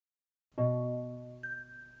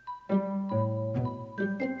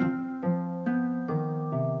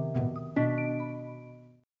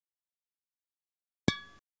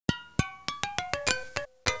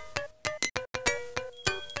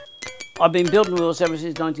I've been building wheels ever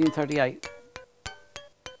since 1938.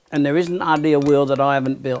 And there isn't hardly a wheel that I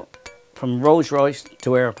haven't built, from Rolls Royce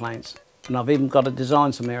to aeroplanes. And I've even got to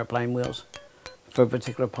design some aeroplane wheels for a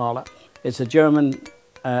particular pilot. It's a German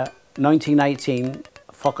 1918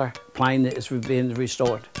 Fokker plane that is being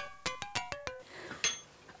restored.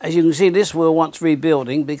 As you can see, this wheel wants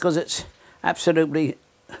rebuilding because it's absolutely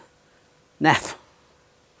naff.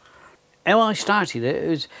 How I started it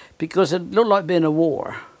was because it looked like being a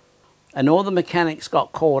war, and all the mechanics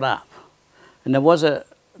got caught up. And there was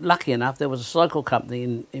lucky enough, there was a cycle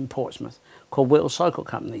company in Portsmouth called Whittle Cycle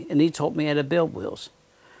Company, and he taught me how to build wheels,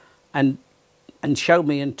 and showed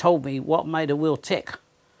me and told me what made a wheel tick.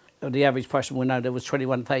 The average person will know there was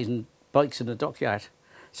 21,000 bikes in the dockyard,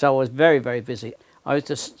 so I was very, very busy. I used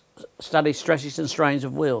to study stresses and strains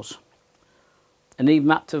of wheels, and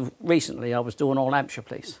even up to recently I was doing all Hampshire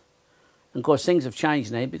police. And of course things have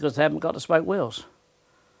changed now because they haven't got the spoke wheels,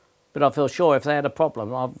 but I feel sure if they had a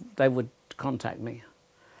problem they would contact me.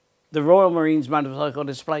 The Royal Marines motorcycle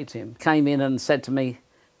display team came in and said to me,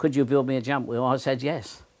 could you build me a jump wheel? I said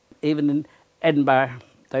yes. Even in Edinburgh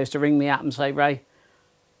they used to ring me up and say, Ray,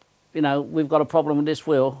 you know, we've got a problem with this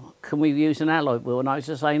wheel, can we use an alloy wheel? And I used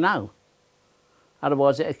to say no.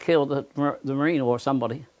 Otherwise it'd kill the Marine or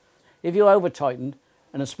somebody. If you over tighten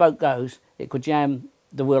and a spoke goes, it could jam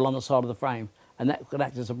the wheel on the side of the frame, and that could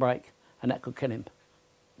act as a brake, and that could kill him.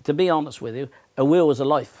 To be honest with you, a wheel is a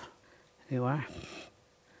life. Here you are.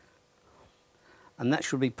 And that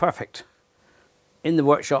should be perfect. In the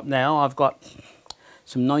workshop now, I've got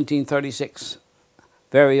some 1936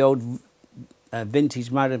 very old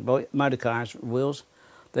vintage motor cars wheels.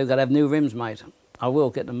 They've got to have new rims made. I will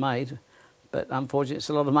get them made, but unfortunately it's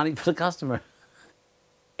a lot of money for the customer.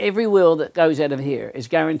 Every wheel that goes out of here is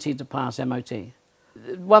guaranteed to pass MOT.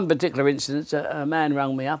 One particular instance, a man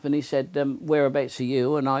rang me up and he said, whereabouts are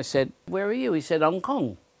you? And I said, where are you? He said, Hong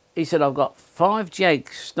Kong. He said, I've got 5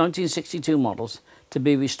 Jakes 1962 models to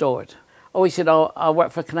be restored. Oh, he said, I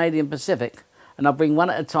work for Canadian Pacific and I'll bring one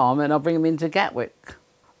at a time and I'll bring them into Gatwick.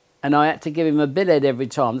 And I had to give him a billhead every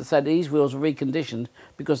time that said these wheels were reconditioned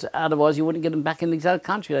because otherwise you wouldn't get them back in the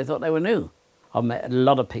country. They thought they were new. I've met a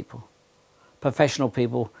lot of people, professional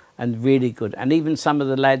people, and really good. And even some of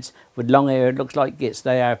the lads with long hair, it looks like gits,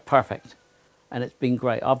 they are perfect. And it's been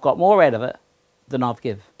great. I've got more out of it than I've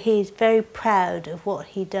given. He's very proud of what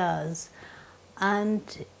he does,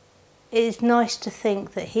 and it's nice to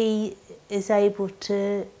think that he is able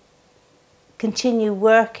to continue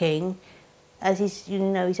working as he's, you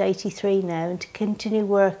know, he's 83 now, and to continue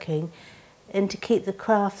working and to keep the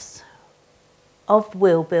crafts of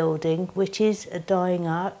wheel building, which is a dying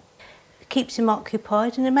art. It keeps him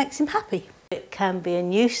occupied and it makes him happy. It can be a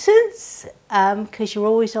nuisance because you're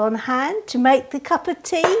always on hand to make the cup of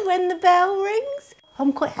tea when the bell rings.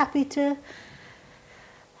 I'm quite happy to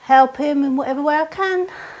help him in whatever way I can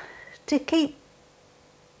to keep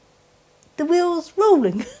the wheels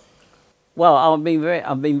rolling. Well, I've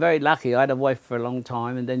been very lucky. I had a wife for a long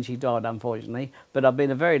time and then she died, unfortunately. But I've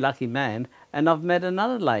been a very lucky man, and I've met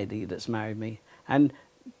another lady that's married me. And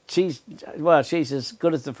she's as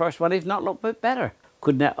good as the first one, if not a little bit better.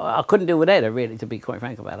 I couldn't do without her, really, to be quite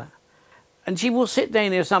frank about it. And she will sit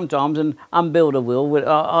down here sometimes and unbuild a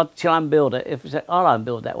wheel. She'll unbuild it. If I'll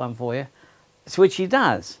unbuild that one for you. It's which she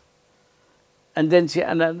does. And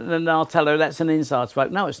then I'll tell her that's an inside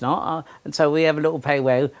spoke. No, it's not. And so we have a little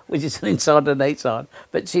powwow, which is an inside and an outside.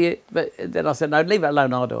 But then I said, no, leave it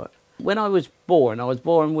alone, I'll do it. When I was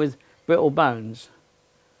born with brittle bones.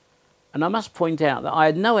 And I must point out that I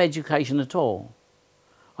had no education at all.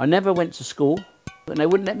 I never went to school, and they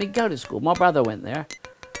wouldn't let me go to school. My brother went there.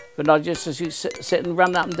 But I just sit and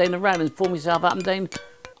run up and down the road and pull myself up and down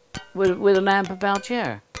with an hand-propelled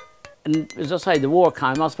chair. And as I say, the war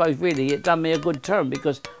came, I suppose really it done me a good turn,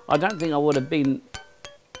 because I don't think I would have been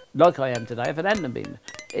like I am today if it hadn't been.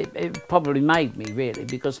 It probably made me, really,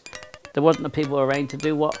 because there wasn't the people around to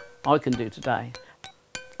do what I can do today.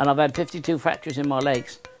 And I've had 52 fractures in my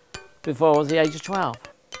legs before I was the age of 12.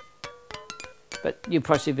 But you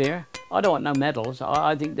persevere. I don't want no medals.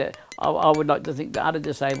 I think that I would like to think that other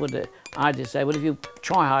disabled, if you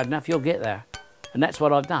try hard enough, you'll get there. And that's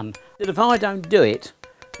what I've done. That if I don't do it,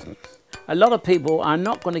 a lot of people are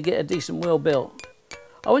not going to get a decent wheel built.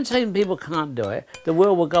 I wouldn't say people can't do it. The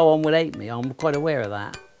wheel will go on without me. I'm quite aware of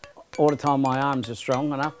that. All the time my arms are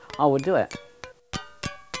strong enough, I would do it.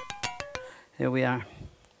 Here we are.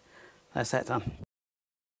 That's that done.